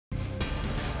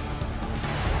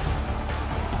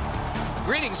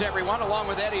Greetings, everyone. Along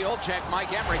with Eddie Olczyk,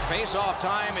 Mike Emmerich. Face-off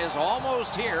time is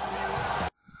almost here.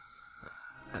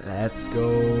 Let's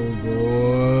go,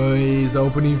 boys.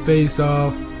 Opening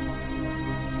face-off.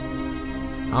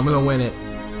 I'm gonna win it.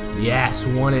 Yes,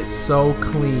 won it so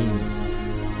clean.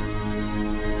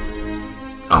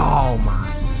 Oh my.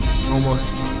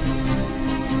 Almost.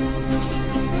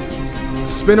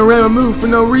 Spinorama move for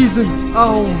no reason.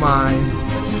 Oh my.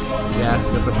 Yes,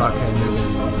 get the puck head move.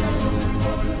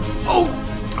 Oh!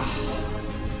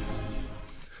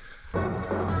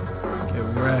 Get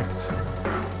wrecked.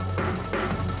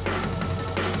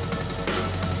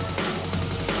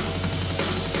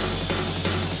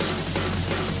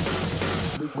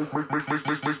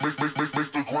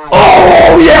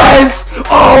 Oh yes!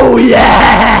 Oh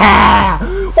yeah!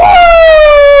 Woo!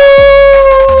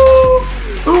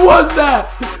 Who was that?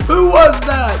 Who was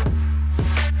that?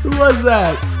 Who was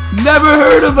that? Never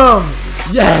heard of him!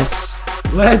 Yes!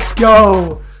 Let's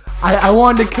go! I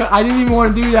wanted to I didn't even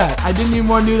want to do that. I didn't even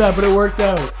want to do that, but it worked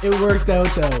out. It worked out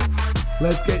though.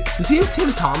 Let's get. Does he have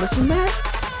Tim Thomas in that?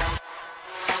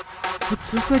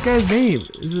 What's that guy's name?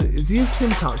 Is he have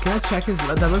Tim Thomas? Can I check his?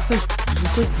 That looks like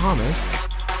this says Thomas.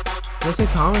 Did I say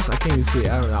Thomas? I can't even see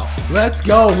it. I don't know. Let's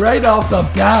go right off the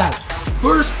bat.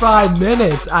 First 5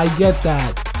 minutes, I get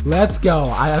that. Let's go.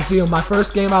 I feel my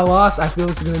first game I lost. I feel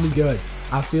this is gonna be good.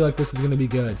 I feel like this is gonna be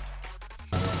good.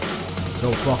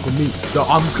 Don't fuck with me. No,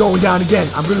 I'm just going down again.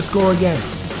 I'm gonna score again.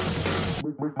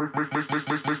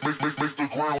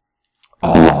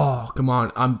 Oh, come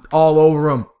on. I'm all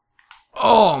over him.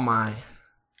 Oh my.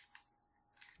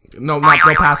 No, no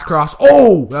pass across.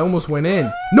 Oh, that almost went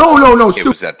in. No. It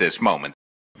was at this moment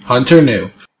Hunter knew.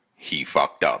 he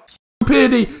fucked up.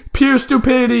 Stupidity. Pure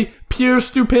stupidity. Pure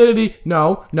stupidity.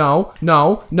 No.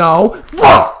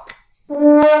 Fuck!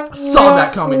 Saw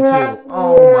that coming too.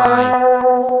 Oh my.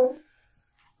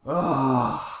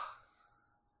 Oh.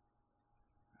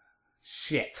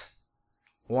 Shit.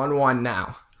 1-1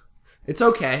 now. It's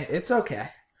okay. It's okay.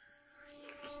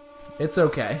 It's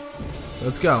okay.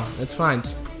 Let's go. It's fine.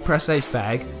 Just press A,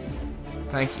 fag.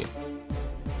 Thank you.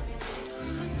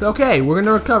 It's okay. We're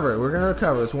gonna recover. We're gonna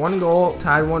recover. It's 1 goal.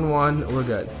 Tied 1-1. We're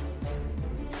good.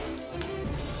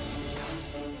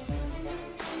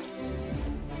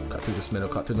 Cut through this middle.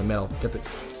 Cut through the middle. Get the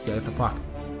puck.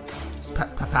 Just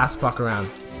pass the puck around.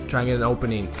 Try and get an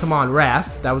opening. Come on,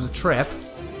 ref. That was a trip.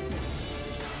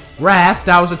 Ref,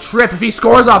 that was a trip. If he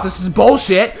scores off, this is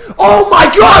bullshit. Oh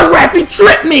my god, ref, he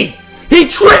tripped me! He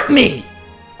tripped me!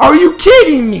 Are you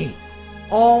kidding me?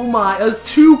 Oh my, that's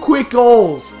 2 quick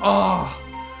goals. Oh.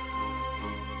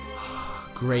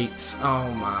 Great. Oh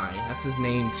my, that's his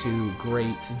name too.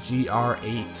 Great.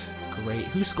 GR8. Great.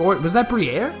 Who scored? Was that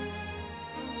Briere?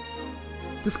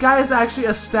 This guy is actually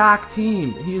a stacked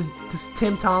team. He is this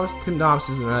Tim Thomas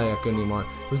isn't really that good anymore.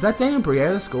 Was that Daniel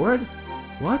Briere that scored?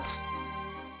 What?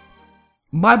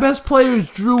 My best player is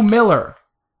Drew Miller.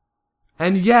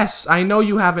 And yes, I know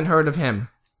you haven't heard of him.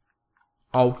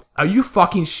 Oh, are you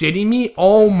fucking shitting me?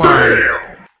 Oh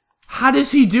my. How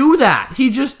does he do that?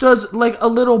 He just does like a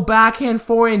little backhand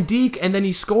forehand deke and then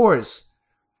he scores.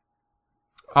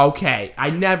 Okay,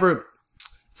 I never...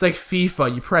 It's like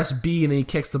FIFA. You press B and then he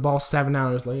kicks the ball 7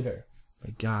 hours later.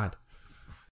 My god.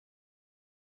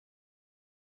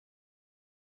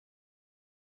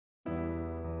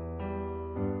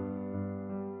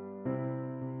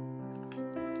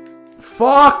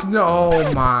 Fuck no,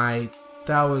 oh my.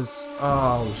 That was,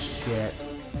 oh shit.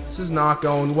 This is not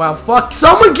going well. Fuck,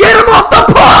 someone get him off the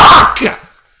puck!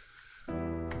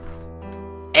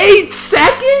 8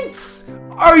 seconds?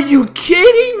 Are you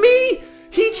kidding me?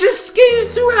 He just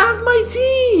skated through half my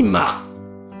team.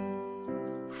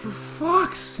 For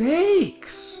fuck's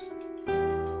sakes.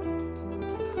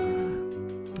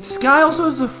 This guy also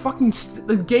has a fucking,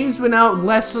 the game's been out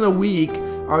less than a week.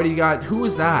 Already got, who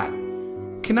is that?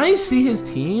 Can I see his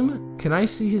team? Can I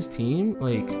see his team?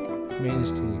 Like,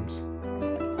 manage teams.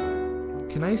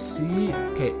 Can I see?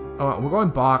 Okay, oh, we're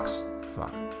going box.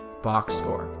 Fuck. Box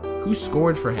score. Who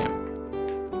scored for him?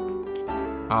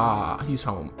 He's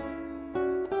home.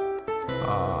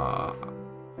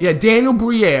 Yeah, Daniel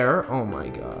Briere. Oh my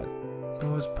god. That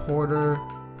was Porter.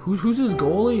 Who's his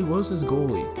goalie? What was his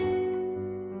goalie?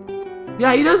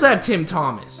 Yeah, he does have Tim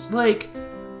Thomas. Like,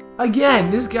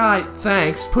 again, this guy,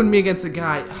 thanks, putting me against a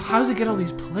guy. How does he get all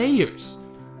these players?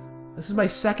 This is my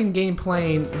second game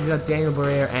playing. You got Daniel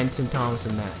Briere and Tim Thomas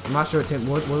in that. I'm not sure what Tim.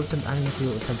 What was Tim? I didn't see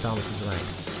what Tim Thomas was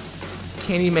ranked.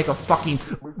 Can't even make a fucking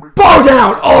ball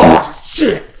down. Oh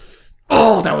shit!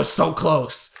 Oh, that was so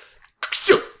close.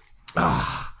 Shoot!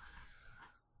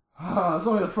 It's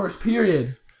only the first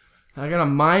period. I got a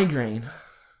migraine.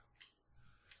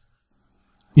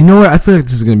 You know what? I feel like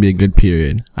this is going to be a good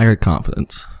period. I got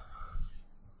confidence.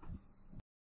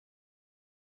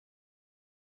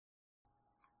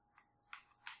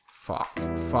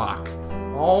 Fuck.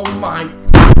 Oh my...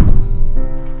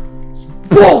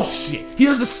 Bullshit! He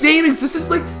does the same... This is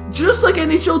like... Just like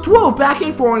NHL 12.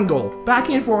 Backhand forehand goal.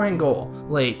 Backhand forehand goal.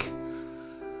 Like...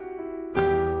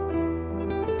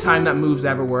 Time that moves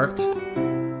ever worked.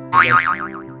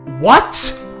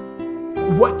 What?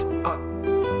 What?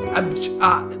 I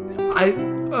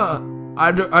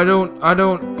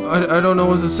don't know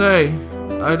what to say.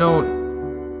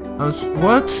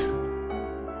 What?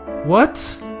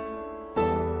 What?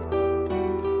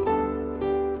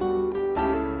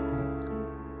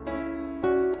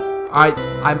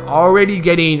 I'm already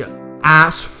getting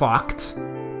ass fucked,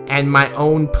 and my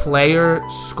own player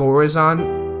score is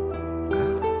on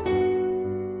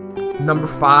number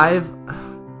 5.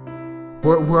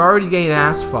 We're already getting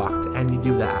ass fucked, and you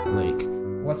do that. Like,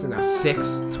 what's it now?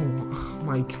 6 to 1. Oh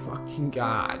my fucking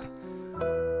god.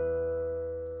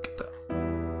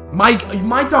 My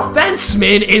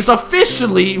defenseman is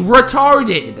officially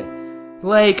retarded.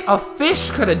 Like, a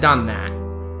fish could have done that.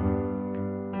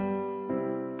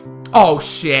 Oh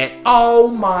shit. Oh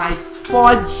my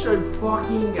fudge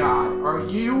fucking god. Are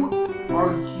you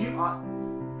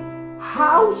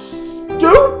how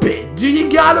stupid do you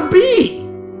gotta be?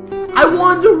 I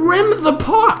wanted to rim the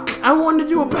puck. I wanted to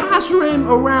do a pass rim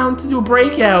around to do a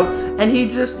breakout, and he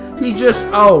just,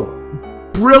 oh,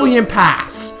 brilliant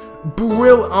pass.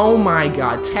 Oh my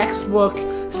god, textbook.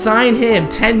 Sign him,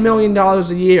 $10 million a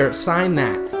year. Sign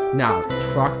that. No,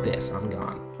 fuck this. I'm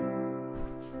gone.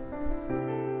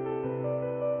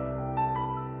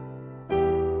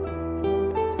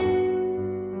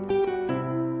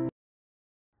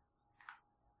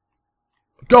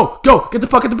 Go! Get the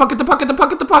puck, get the puck, get the puck, get the puck,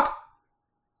 get the puck!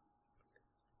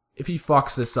 If he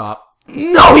fucks this up...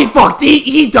 No, he fucked!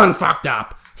 He done fucked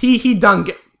up! He done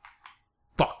get...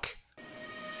 Fuck.